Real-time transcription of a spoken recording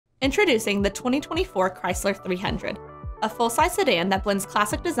Introducing the 2024 Chrysler 300, a full-size sedan that blends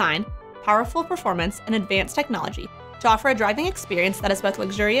classic design, powerful performance, and advanced technology to offer a driving experience that is both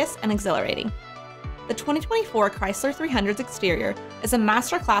luxurious and exhilarating. The 2024 Chrysler 300's exterior is a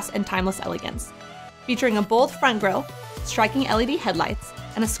masterclass in timeless elegance. Featuring a bold front grille, striking LED headlights,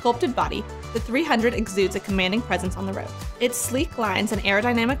 and a sculpted body, the 300 exudes a commanding presence on the road. Its sleek lines and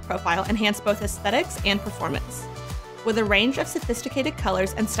aerodynamic profile enhance both aesthetics and performance. With a range of sophisticated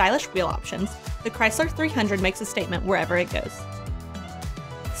colors and stylish wheel options, the Chrysler 300 makes a statement wherever it goes.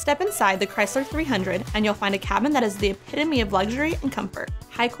 Step inside the Chrysler 300 and you'll find a cabin that is the epitome of luxury and comfort.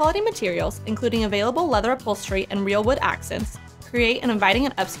 High-quality materials, including available leather upholstery and real wood accents, create an inviting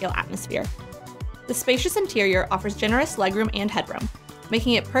and upscale atmosphere. The spacious interior offers generous legroom and headroom,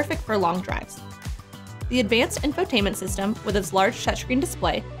 making it perfect for long drives. The advanced infotainment system, with its large touchscreen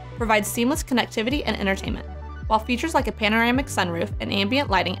display, provides seamless connectivity and entertainment, while features like a panoramic sunroof and ambient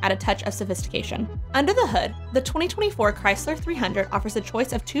lighting add a touch of sophistication. Under the hood, the 2024 Chrysler 300 offers a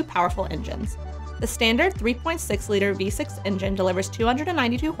choice of two powerful engines. The standard 3.6-liter V6 engine delivers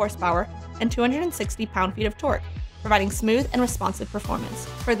 292 horsepower and 260 pound-feet of torque, providing smooth and responsive performance.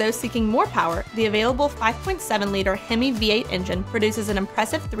 For those seeking more power, the available 5.7-liter Hemi V8 engine produces an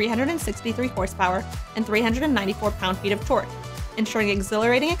impressive 363 horsepower and 394 pound-feet of torque, ensuring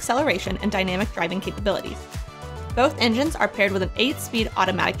exhilarating acceleration and dynamic driving capabilities. Both engines are paired with an 8-speed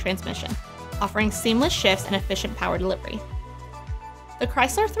automatic transmission, offering seamless shifts and efficient power delivery. The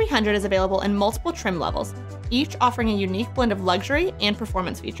Chrysler 300 is available in multiple trim levels, each offering a unique blend of luxury and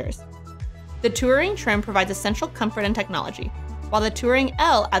performance features. The Touring trim provides essential comfort and technology, while the Touring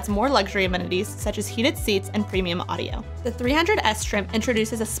L adds more luxury amenities such as heated seats and premium audio. The 300S trim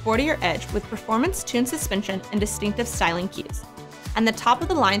introduces a sportier edge with performance-tuned suspension and distinctive styling cues. And the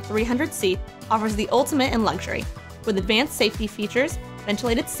top-of-the-line 300C offers the ultimate in luxury, with advanced safety features,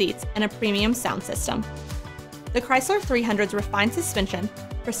 ventilated seats, and a premium sound system. The Chrysler 300's refined suspension,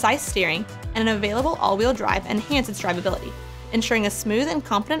 precise steering, and an available all-wheel drive enhance its drivability, ensuring a smooth and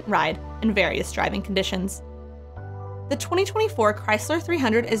confident ride in various driving conditions. The 2024 Chrysler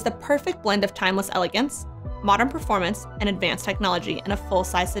 300 is the perfect blend of timeless elegance, modern performance, and advanced technology in a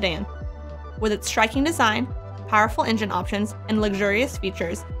full-size sedan. With its striking design, powerful engine options, and luxurious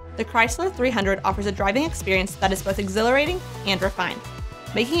features, the Chrysler 300 offers a driving experience that is both exhilarating and refined,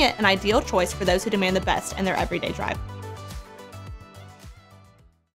 making it an ideal choice for those who demand the best in their everyday drive.